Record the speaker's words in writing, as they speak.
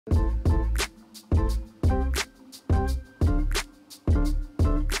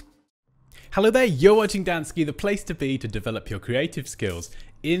Hello there, you're watching Dansky, the place to be to develop your creative skills.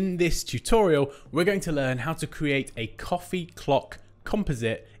 In this tutorial, we're going to learn how to create a coffee clock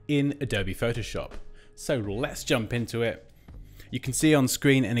composite in Adobe Photoshop. So let's jump into it. You can see on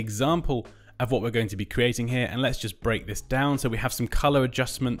screen an example of what we're going to be creating here, and let's just break this down. So we have some color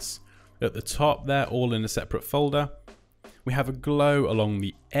adjustments at the top there, all in a separate folder. We have a glow along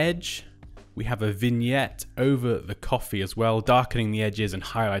the edge. We have a vignette over the coffee as well, darkening the edges and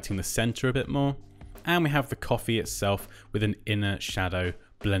highlighting the center a bit more. And we have the coffee itself with an inner shadow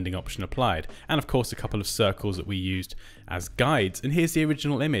blending option applied. And of course, a couple of circles that we used as guides. And here's the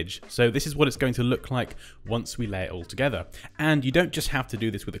original image. So this is what it's going to look like once we lay it all together. And you don't just have to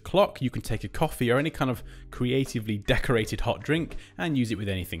do this with a clock. You can take a coffee or any kind of creatively decorated hot drink and use it with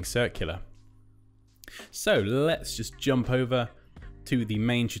anything circular. So let's just jump over to the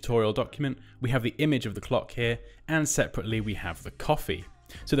main tutorial document. We have the image of the clock here, and separately we have the coffee.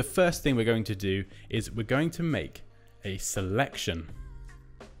 So the first thing we're going to do is we're going to make a selection.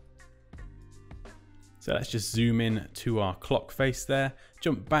 So let's just zoom in to our clock face there,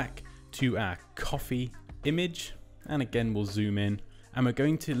 jump back to our coffee image, and again we'll zoom in, and we're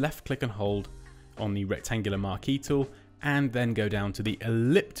going to left click and hold on the rectangular marquee tool, and then go down to the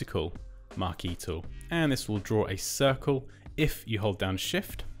elliptical marquee tool, and this will draw a circle if you hold down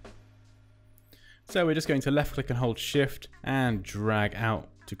shift. So we're just going to left click and hold shift and drag out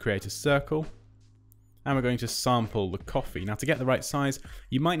to create a circle, and we're going to sample the coffee. Now to get the right size,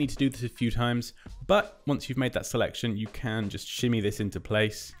 you might need to do this a few times, but once you've made that selection, you can just shimmy this into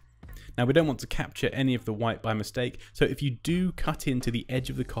place. Now we don't want to capture any of the white by mistake, so if you do cut into the edge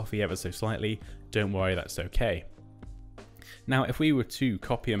of the coffee ever so slightly, don't worry, that's okay. Now if we were to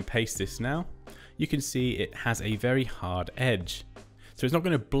copy and paste this now, you can see it has a very hard edge. So it's not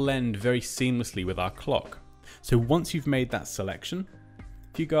going to blend very seamlessly with our clock. So once you've made that selection,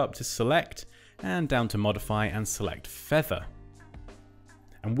 if you go up to select and down to modify and select feather.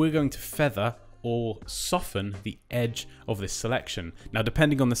 And we're going to feather or soften the edge of this selection. Now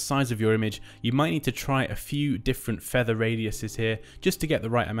depending on the size of your image, you might need to try a few different feather radiuses here just to get the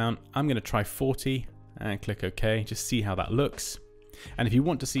right amount. I'm going to try 40 and click OK, just see how that looks. And if you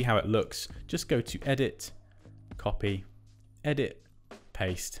want to see how it looks, just go to edit, copy, edit,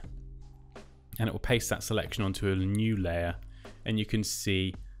 paste, and it will paste that selection onto a new layer, and you can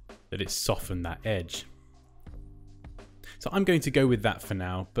see that it's softened that edge. So I'm going to go with that for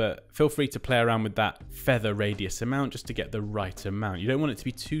now, but feel free to play around with that feather radius amount just to get the right amount. You don't want it to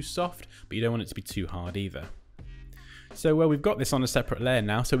be too soft, but you don't want it to be too hard either. So we've got this on a separate layer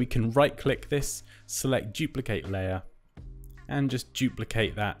now, so we can right click this, select duplicate layer, and just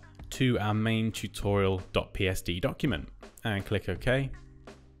duplicate that to our main tutorial.psd document and click OK.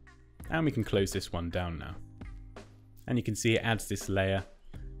 And we can close this one down now. And you can see it adds this layer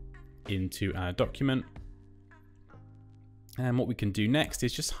into our document. And what we can do next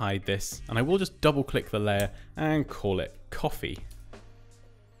is just hide this, and I will just double click the layer and call it coffee.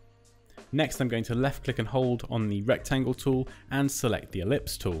 Next I'm going to left click and hold on the rectangle tool and select the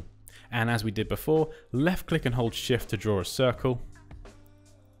ellipse tool. And as we did before, left click and hold shift to draw a circle.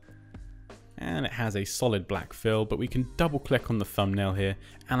 And it has a solid black fill, but we can double click on the thumbnail here,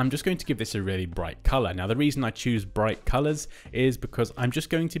 and I'm just going to give this a really bright color. Now the reason I choose bright colors is because I'm just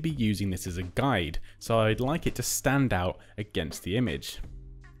going to be using this as a guide, so I'd like it to stand out against the image.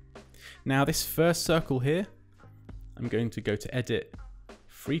 Now this first circle here, I'm going to go to edit,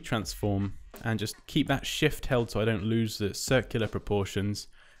 free transform, and just keep that shift held so I don't lose the circular proportions.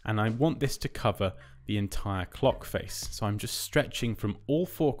 And I want this to cover the entire clock face. So I'm just stretching from all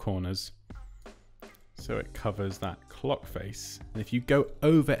four corners so it covers that clock face. And if you go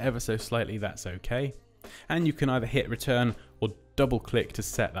over ever so slightly, that's okay. And you can either hit return or double click to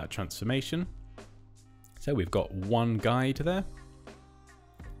set that transformation. So we've got one guide there.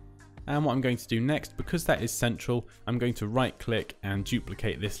 And what I'm going to do next, because that is central, I'm going to right click and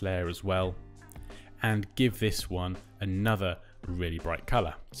duplicate this layer as well and give this one another really bright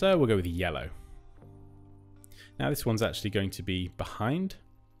color. So we'll go with yellow. Now this one's actually going to be behind,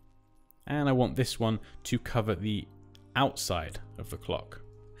 and I want this one to cover the outside of the clock.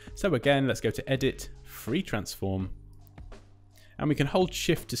 So again, let's go to edit, free transform, and we can hold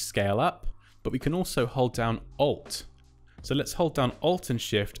shift to scale up, but we can also hold down alt. So let's hold down alt and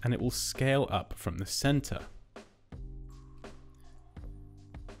shift, and it will scale up from the center.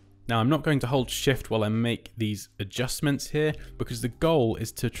 Now I'm not going to hold shift while I make these adjustments here, because the goal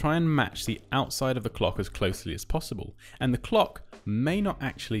is to try and match the outside of the clock as closely as possible. And the clock may not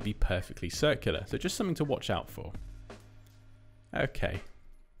actually be perfectly circular, so just something to watch out for. Okay.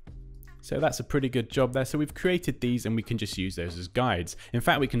 So that's a pretty good job there. So we've created these and we can just use those as guides. In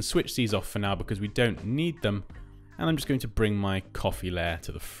fact, we can switch these off for now because we don't need them. And I'm just going to bring my coffee layer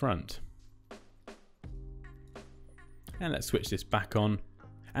to the front. And let's switch this back on.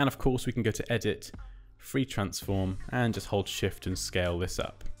 And of course we can go to Edit, Free Transform, and just hold Shift and scale this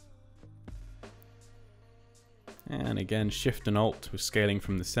up. And again, Shift and Alt with scaling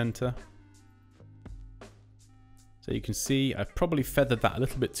from the center. So you can see I've probably feathered that a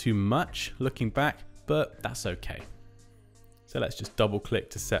little bit too much looking back, but that's okay. So let's just double click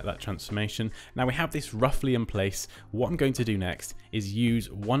to set that transformation. Now we have this roughly in place. What I'm going to do next is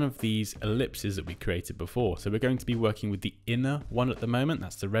use one of these ellipses that we created before. So we're going to be working with the inner one at the moment.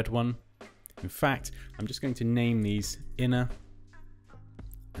 That's the red one. In fact, I'm just going to name these inner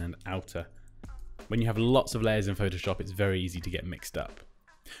and outer. When you have lots of layers in Photoshop, it's very easy to get mixed up.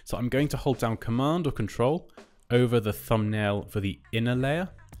 So I'm going to hold down Command or Control over the thumbnail for the inner layer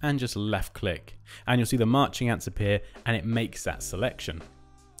and just left click. And you'll see the marching ants appear and it makes that selection.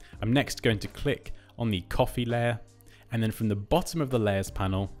 I'm next going to click on the coffee layer, and then from the bottom of the layers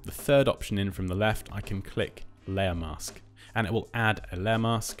panel, the third option in from the left, I can click layer mask and it will add a layer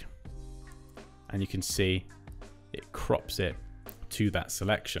mask. And you can see it crops it to that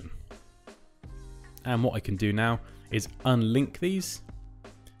selection. And what I can do now is unlink these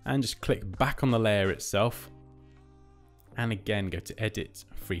and just click back on the layer itself. And again, go to Edit,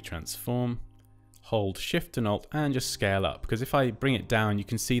 Free Transform, hold Shift and Alt and just scale up. Because if I bring it down, you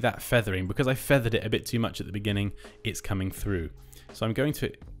can see that feathering. Because I feathered it a bit too much at the beginning, it's coming through. So I'm going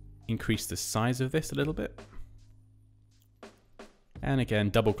to increase the size of this a little bit. And again,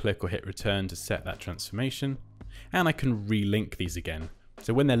 double click or hit return to set that transformation. And I can relink these again.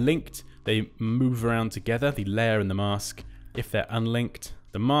 So when they're linked, they move around together, the layer and the mask. If they're unlinked,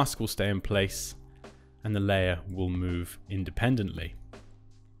 the mask will stay in place and the layer will move independently.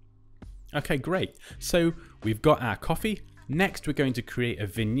 Okay, great. So we've got our coffee. Next, we're going to create a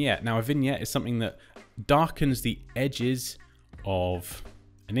vignette. Now, a vignette is something that darkens the edges of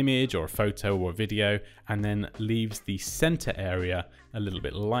an image or a photo or a video and then leaves the center area a little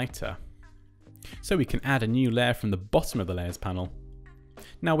bit lighter. So we can add a new layer from the bottom of the layers panel.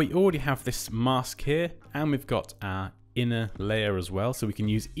 Now we already have this mask here and we've got our inner layer as well, so we can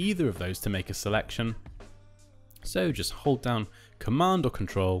use either of those to make a selection. So just hold down Command or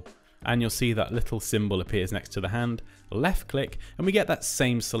Control and you'll see that little symbol appears next to the hand, left click, and we get that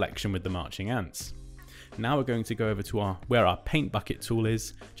same selection with the marching ants. Now we're going to go over to where our paint bucket tool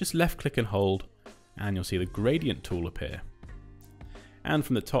is, just left click and hold, and you'll see the gradient tool appear. And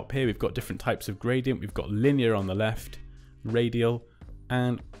from the top here, we've got different types of gradient. We've got linear on the left, radial,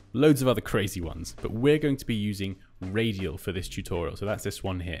 and loads of other crazy ones, but we're going to be using radial for this tutorial. So that's this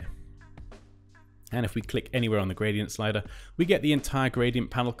one here. And if we click anywhere on the gradient slider, we get the entire gradient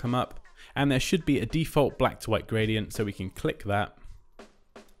panel come up, and there should be a default black to white gradient. So we can click that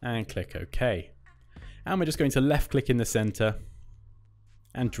and click OK. And we're just going to left click in the center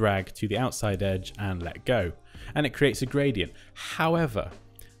and drag to the outside edge and let go. And it creates a gradient. However,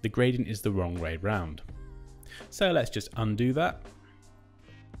 the gradient is the wrong way round. So let's just undo that.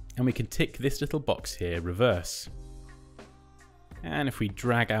 And we can tick this little box here, reverse. And if we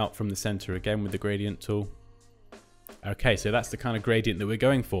drag out from the center again with the gradient tool. Okay, so that's the kind of gradient that we're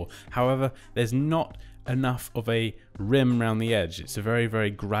going for. However, there's not enough of a rim around the edge. It's a very,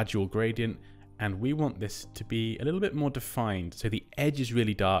 very gradual gradient. And we want this to be a little bit more defined. So the edge is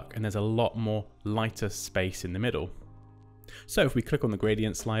really dark and there's a lot more lighter space in the middle. So if we click on the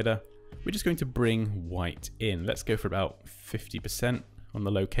gradient slider, we're just going to bring white in. Let's go for about 50% on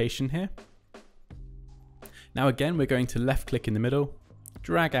the location here. Now again, we're going to left click in the middle,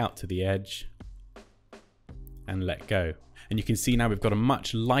 drag out to the edge and let go. And you can see now we've got a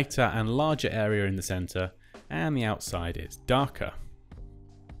much lighter and larger area in the center and the outside is darker.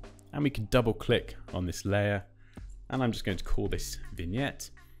 And we can double click on this layer and I'm just going to call this vignette.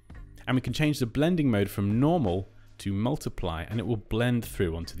 And we can change the blending mode from normal to multiply and it will blend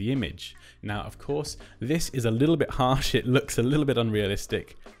through onto the image. Now, of course, this is a little bit harsh. It looks a little bit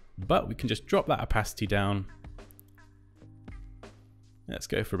unrealistic, but we can just drop that opacity down. Let's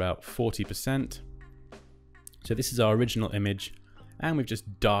go for about 40%. So this is our original image and we've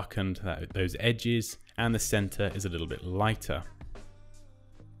just darkened those edges and the center is a little bit lighter.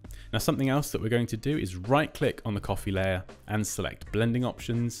 Now something else that we're going to do is right click on the coffee layer and select blending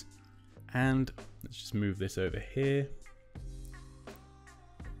options. And let's just move this over here.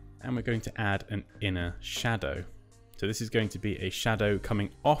 And we're going to add an inner shadow. So this is going to be a shadow coming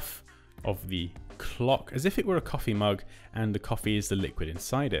off of the clock as if it were a coffee mug and the coffee is the liquid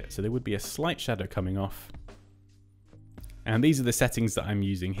inside it. So there would be a slight shadow coming off. And these are the settings that I'm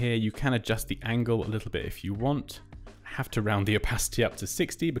using here. You can adjust the angle a little bit if you want. I have to round the opacity up to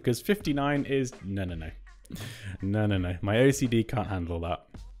 60 because 59 is no. My OCD can't handle that.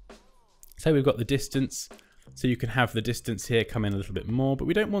 So we've got the distance. So you can have the distance here come in a little bit more, but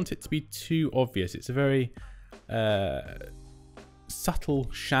we don't want it to be too obvious. It's a very subtle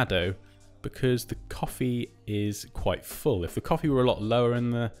shadow because the coffee is quite full. If the coffee were a lot lower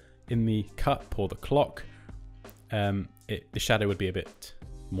in the cup or the clock, the shadow would be a bit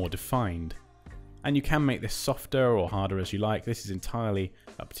more defined. And you can make this softer or harder as you like. This is entirely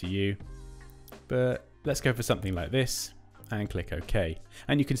up to you. But let's go for something like this and click OK.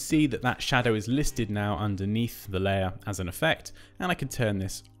 And you can see that that shadow is listed now underneath the layer as an effect, and I can turn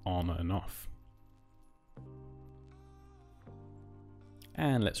this on and off.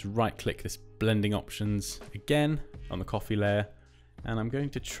 And let's right click this blending options again on the coffee layer, and I'm going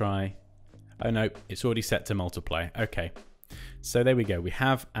to try, oh no, it's already set to multiply. Okay, so there we go. We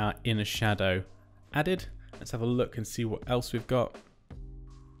have our inner shadow added. Let's have a look and see what else we've got.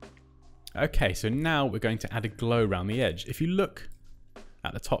 Okay, so now we're going to add a glow around the edge. If you look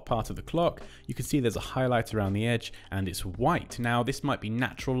at the top part of the clock, you can see there's a highlight around the edge and it's white. Now this might be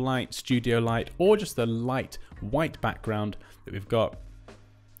natural light, studio light, or just the light white background that we've got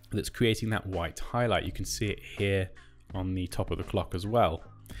that's creating that white highlight. You can see it here on the top of the clock as well.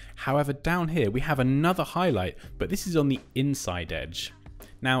 However, down here we have another highlight, but this is on the inside edge.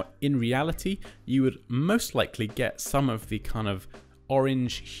 Now, in reality, you would most likely get some of the kind of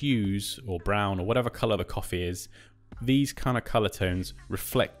orange hues or brown or whatever color the coffee is, these kind of color tones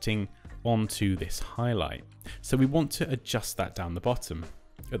reflecting onto this highlight. So we want to adjust that down the bottom.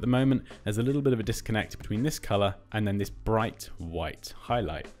 At the moment, there's a little bit of a disconnect between this color and then this bright white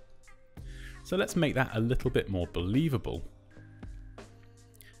highlight. So let's make that a little bit more believable.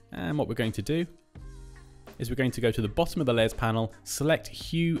 And what we're going to do is we're going to go to the bottom of the layers panel, select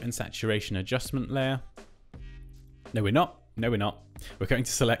hue and saturation adjustment layer. No, we're not. We're going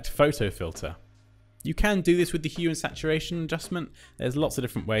to select photo filter. You can do this with the hue and saturation adjustment. There's lots of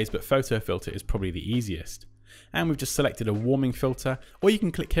different ways, but photo filter is probably the easiest. And we've just selected a warming filter, or you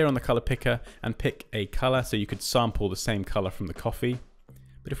can click here on the color picker and pick a color so you could sample the same color from the coffee.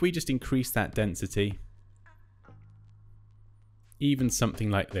 But if we just increase that density, even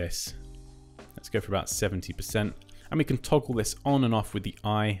something like this, let's go for about 70%, and we can toggle this on and off with the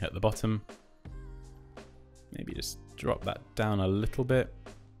eye at the bottom. Maybe just drop that down a little bit.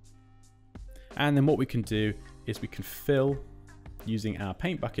 And then what we can do is we can fill, using our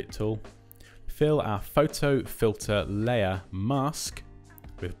paint bucket tool, fill our photo filter layer mask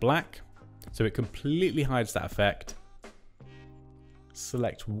with black, so it completely hides that effect.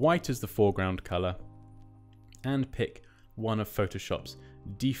 Select white as the foreground color and pick one of Photoshop's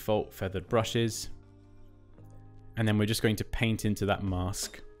default feathered brushes. And then we're just going to paint into that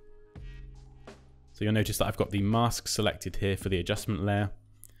mask. So you'll notice that I've got the mask selected here for the adjustment layer,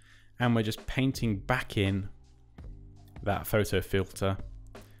 and we're just painting back in that photo filter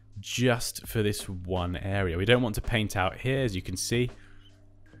just for this one area. We don't want to paint out here, as you can see.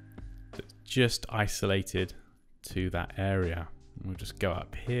 It's just isolated to that area. We'll just go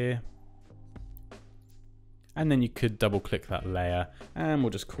up here, and then you could double click that layer, and we'll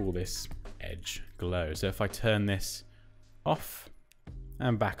just call this edge glow. So if I turn this off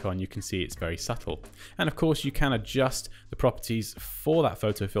and back on, you can see it's very subtle. And of course you can adjust the properties for that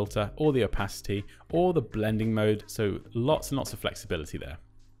photo filter, or the opacity, or the blending mode, so lots and lots of flexibility there.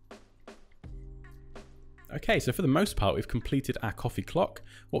 Okay, so for the most part we've completed our coffee clock.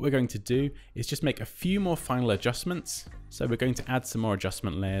 What we're going to do is just make a few more final adjustments. So we're going to add some more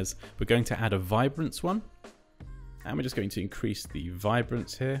adjustment layers. We're going to add a vibrance one, and we're just going to increase the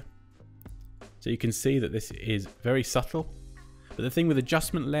vibrance here. So you can see that this is very subtle. But the thing with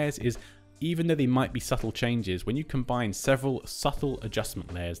adjustment layers is, even though they might be subtle changes, when you combine several subtle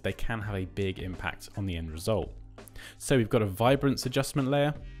adjustment layers, they can have a big impact on the end result. So we've got a vibrance adjustment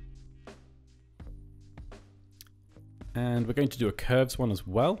layer, and we're going to do a curves one as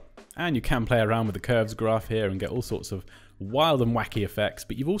well. And you can play around with the curves graph here and get all sorts of wild and wacky effects,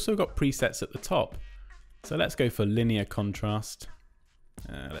 but you've also got presets at the top. So let's go for linear contrast.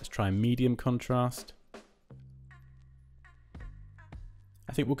 Let's try medium contrast.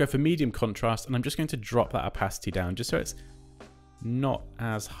 I think we'll go for medium contrast, and I'm just going to drop that opacity down just so it's not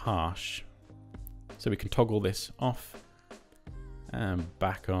as harsh. So we can toggle this off and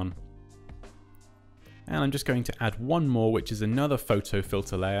back on. And I'm just going to add one more, which is another photo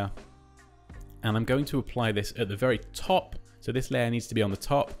filter layer. And I'm going to apply this at the very top. So this layer needs to be on the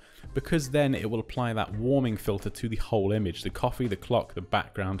top, because then it will apply that warming filter to the whole image, the coffee, the clock, the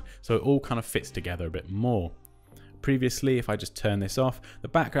background, so it all kind of fits together a bit more. previously, if I just turn this off, the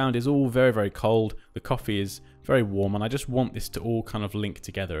background is all very, very cold. The coffee is very warm, and I just want this to all kind of link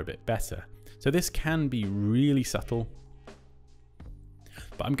together a bit better. So this can be really subtle,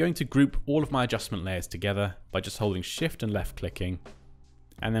 but I'm going to group all of my adjustment layers together by just holding Shift and left clicking,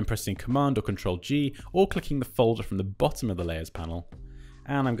 and then pressing Command or Control G, or clicking the folder from the bottom of the layers panel.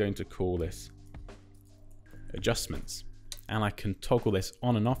 And I'm going to call this Adjustments. And I can toggle this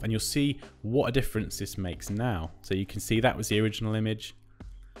on and off, and you'll see what a difference this makes now. So you can see that was the original image,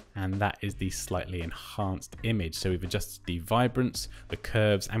 and that is the slightly enhanced image. So we've adjusted the vibrance, the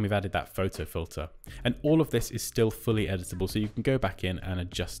curves, and we've added that photo filter. And all of this is still fully editable, so you can go back in and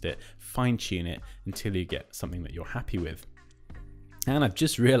adjust it, fine tune it until you get something that you're happy with. And I've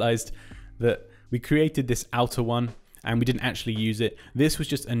just realized that we created this outer one and we didn't actually use it. This was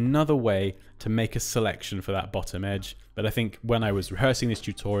just another way to make a selection for that bottom edge. But I think when I was rehearsing this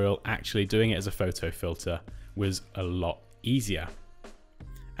tutorial, actually doing it as a photo filter was a lot easier.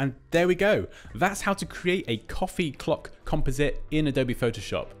 And there we go. That's how to create a coffee clock composite in Adobe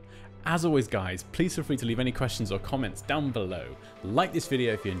Photoshop. As always, guys, please feel free to leave any questions or comments down below. Like this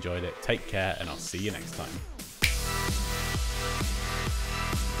video if you enjoyed it. Take care, and I'll see you next time.